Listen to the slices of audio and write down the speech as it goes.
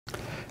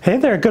Hey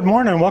there, good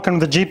morning. Welcome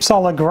to the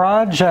JeepSolid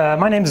Garage.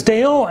 My name is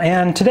Dale,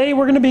 and today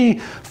we're going to be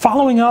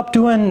following up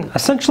doing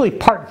essentially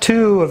part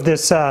 2 of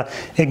this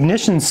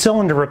ignition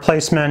cylinder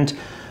replacement.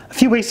 A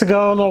few weeks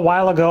ago, a little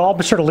while ago, I'll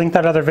be sure to link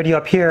that other video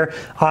up here.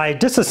 I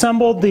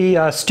disassembled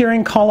the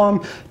steering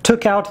column,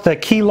 took out the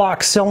key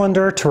lock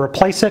cylinder to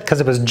replace it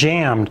because it was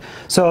jammed.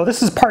 So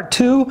this is part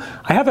 2.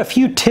 I have a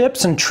few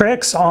tips and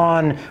tricks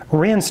on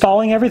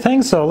reinstalling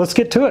everything, so let's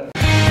get to it.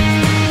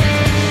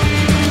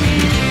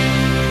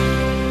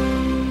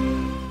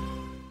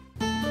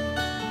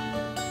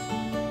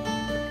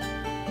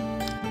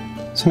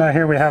 So now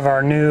here we have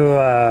our new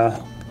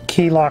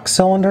key lock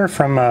cylinder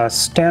from a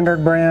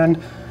standard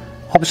brand.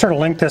 I'll be sure to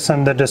link this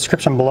in the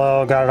description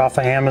below. Got it off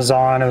of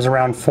Amazon. It was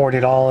around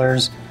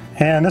 $40.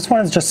 And this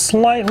one is just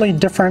slightly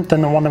different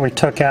than the one that we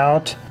took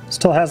out.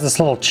 Still has this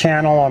little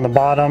channel on the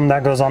bottom.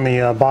 That goes on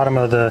the bottom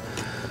of the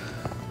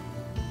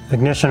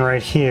ignition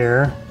right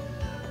here.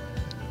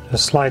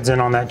 Just slides in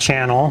on that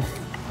channel.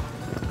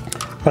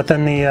 But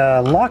then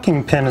the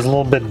locking pin is a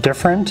little bit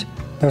different.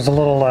 There's a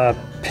little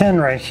pin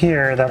right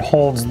here that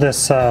holds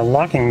this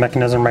locking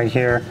mechanism right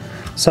here.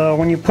 So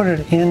when you put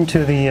it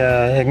into the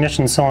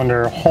ignition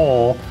cylinder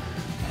hole,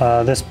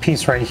 this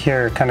piece right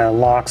here kind of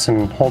locks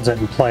and holds it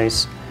in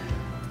place.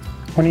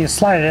 When you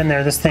slide it in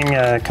there, this thing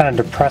kind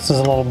of depresses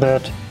a little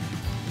bit,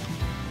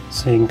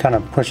 so you can kind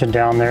of push it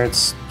down there.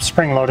 It's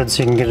spring-loaded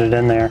so you can get it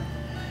in there.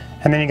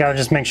 And then you got to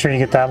just make sure you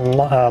get that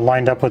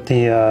lined up with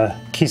the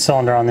key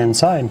cylinder on the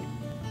inside.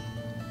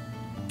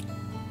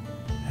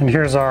 And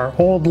here's our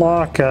old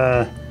lock.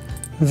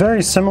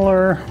 Very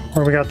similar,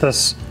 where we got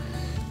this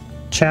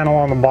channel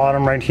on the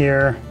bottom right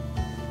here.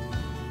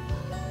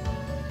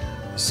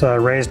 This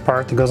raised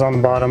part that goes on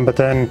the bottom, but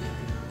then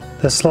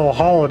this little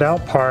hollowed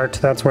out part,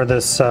 that's where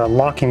this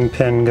locking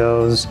pin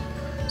goes.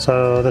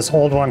 So this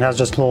old one has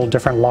just a little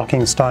different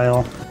locking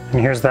style. And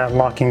here's that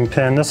locking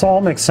pin. This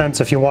all makes sense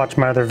if you watch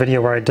my other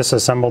video where I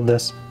disassembled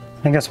this.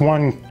 I guess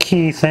one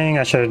key thing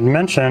I should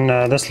mention,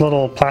 this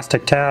little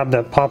plastic tab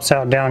that pops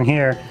out down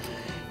here,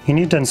 you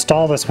need to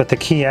install this with the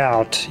key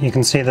out. You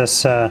can see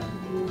this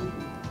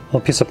little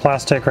piece of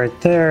plastic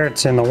right there.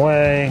 It's in the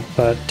way,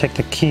 but take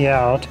the key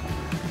out.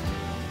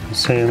 Let's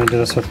see, let me do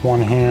this with one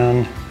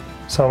hand.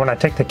 So when I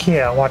take the key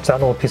out, watch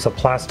that little piece of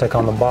plastic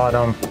on the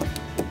bottom.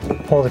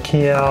 Pull the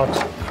key out,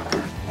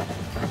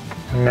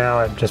 and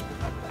now it just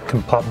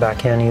can pop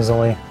back in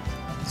easily.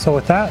 So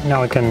with that,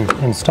 now we can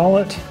install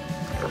it.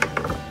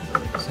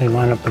 So you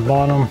line up the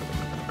bottom.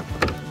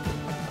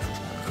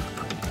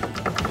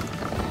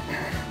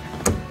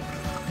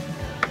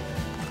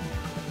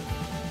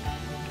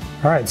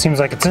 Alright, seems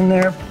like it's in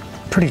there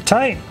pretty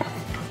tight.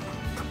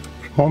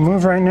 Won't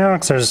move right now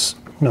because there's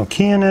no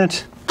key in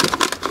it.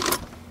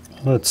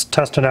 Let's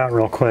test it out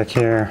real quick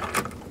here.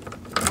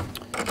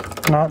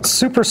 Not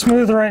super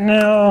smooth right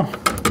now,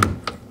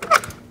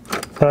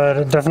 but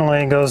it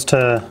definitely goes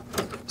to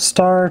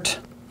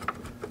start.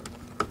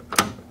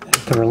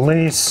 Hit the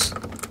release.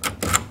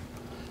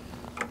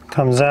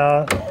 Comes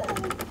out.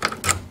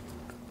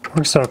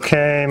 Works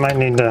okay. Might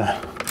need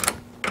to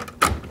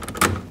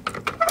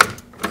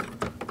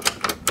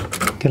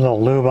get a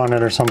little lube on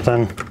it or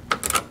something.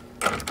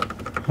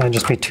 Might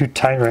just be too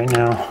tight right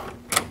now.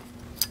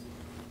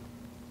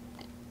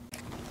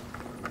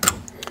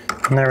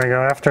 And there we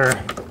go. After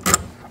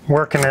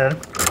working it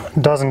a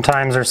dozen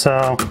times or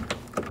so,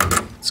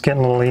 it's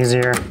getting a little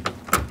easier.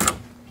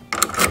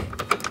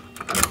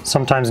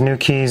 Sometimes new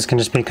keys can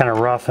just be kind of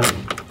rough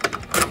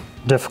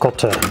and difficult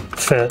to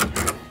fit,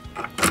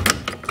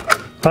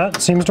 but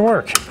it seems to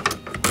work.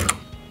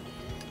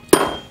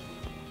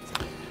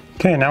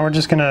 Okay, now we're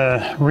just going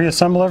to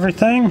reassemble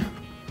everything.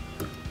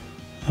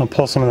 I'll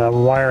pull some of that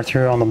wire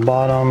through on the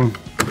bottom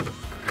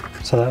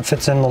so that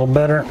fits in a little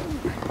better.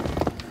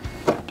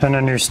 Down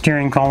under your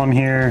steering column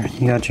here,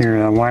 you got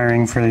your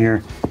wiring for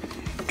your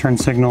turn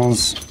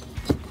signals. See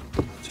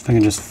if I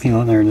can just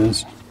feel it. There it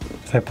is.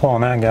 If I pull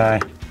on that guy,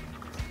 it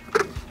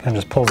kind of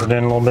just pulls it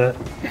in a little bit.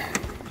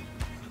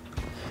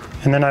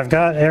 And then I've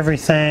got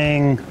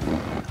everything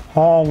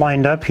all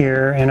lined up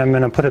here, and I'm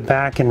going to put it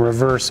back in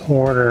reverse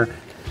order,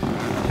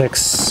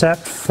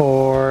 except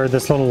for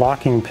this little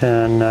locking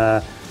pin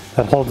that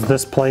holds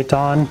this plate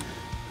on.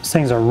 This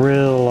thing's a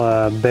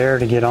real bear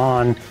to get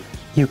on.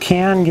 You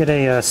can get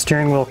a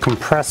steering wheel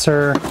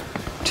compressor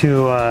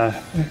to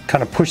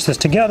kind of push this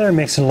together. It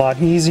makes it a lot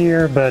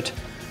easier, but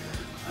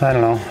I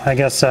don't know. I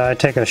guess I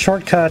take a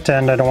shortcut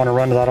and I don't want to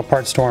run to the auto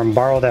parts store and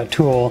borrow that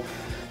tool.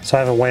 So I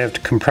have a way of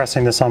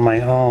compressing this on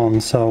my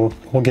own, so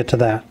we'll get to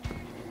that.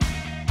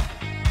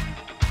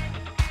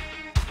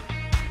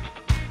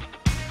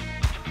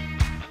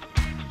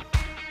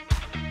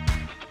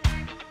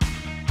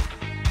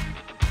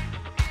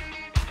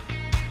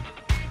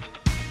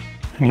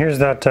 And here's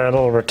that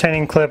little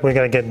retaining clip we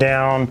got to get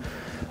down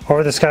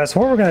over this guy. So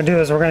what we're going to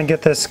do is we're going to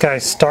get this guy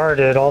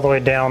started all the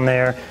way down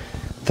there.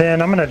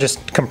 Then I'm going to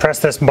just compress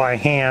this by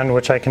hand,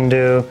 which I can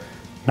do,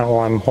 not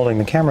while I'm holding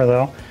the camera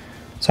though.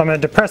 So I'm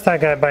going to depress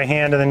that guy by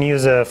hand and then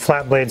use a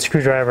flat blade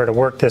screwdriver to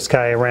work this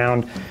guy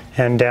around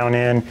and down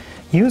in.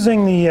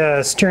 Using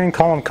the steering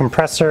column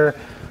compressor,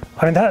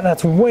 I mean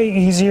that's way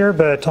easier,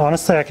 but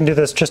honestly I can do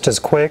this just as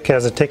quick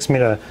as it takes me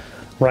to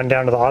run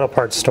down to the auto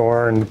parts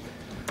store and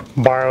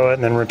borrow it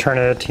and then return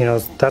it. You know,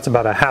 that's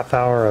about a half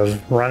hour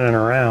of running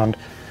around.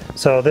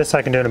 So this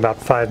I can do in about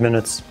 5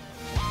 minutes.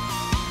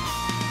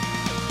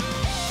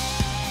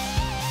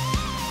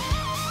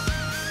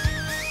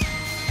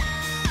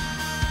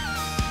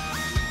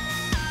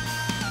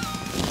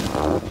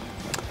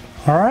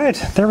 All right,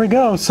 there we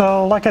go.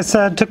 So like I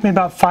said, it took me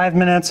about 5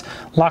 minutes,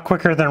 a lot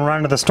quicker than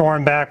running to the store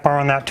and back,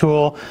 borrowing that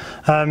tool.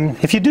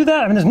 If you do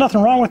that, I mean, there's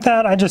nothing wrong with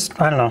that. I don't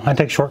know, I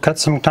take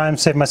shortcuts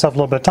sometimes, save myself a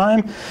little bit of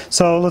time.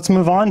 So let's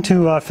move on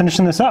to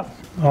finishing this up.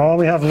 All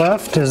we have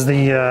left is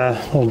the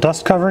little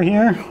dust cover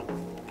here.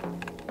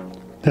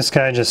 This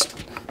guy just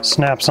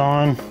snaps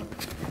on.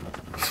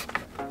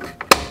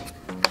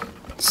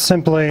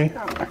 Simply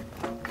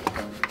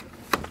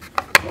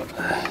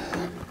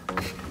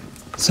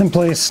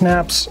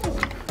snaps.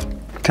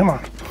 Come on.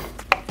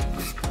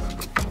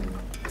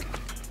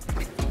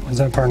 Why's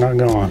that part not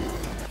going?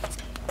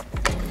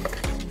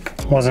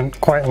 Wasn't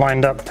quite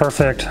lined up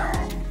perfect.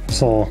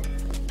 This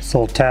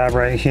little tab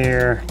right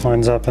here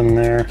lines up in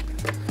there.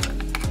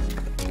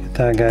 Get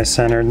that guy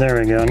centered. There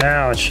we go.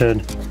 Now it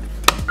should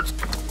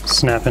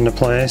snap into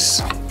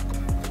place.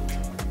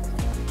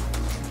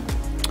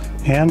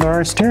 And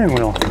our steering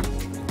wheel.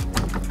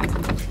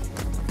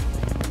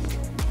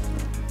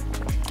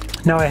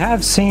 Now I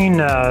have seen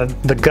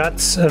the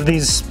guts of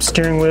these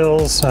steering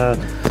wheels, or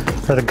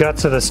the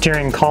guts of the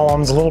steering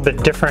columns, a little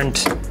bit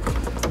different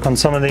on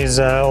some of these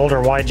older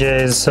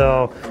YJs,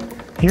 so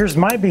yours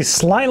might be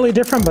slightly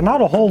different, but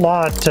not a whole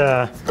lot.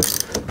 The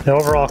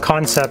overall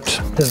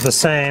concept is the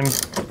same.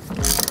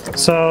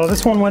 So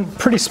this one went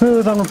pretty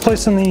smooth. I'm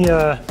replacing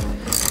the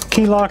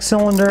key lock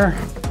cylinder.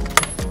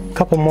 A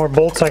couple more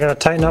bolts I gotta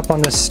tighten up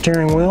on this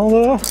steering wheel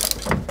though.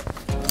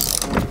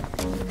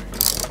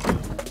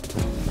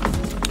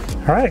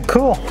 All right,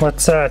 cool.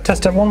 Let's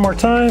test it one more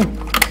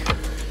time.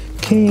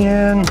 Key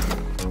in,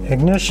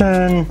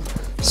 ignition,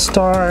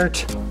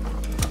 start,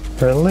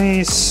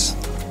 release.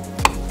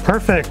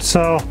 Perfect,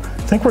 so I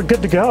think we're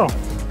good to go.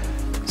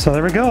 So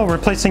there we go,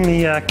 replacing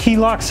the key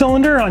lock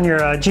cylinder on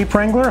your Jeep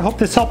Wrangler. Hope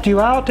this helped you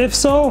out. If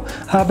so,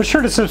 be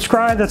sure to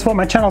subscribe. That's what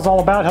my channel is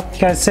all about, helping you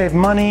guys save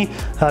money,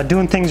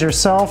 doing things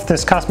yourself.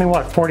 This cost me,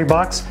 what, 40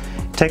 bucks?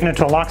 Taking it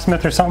to a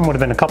locksmith or something would have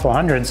been a couple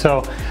hundred.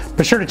 So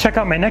be sure to check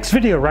out my next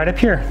video right up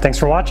here. Thanks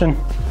for watching.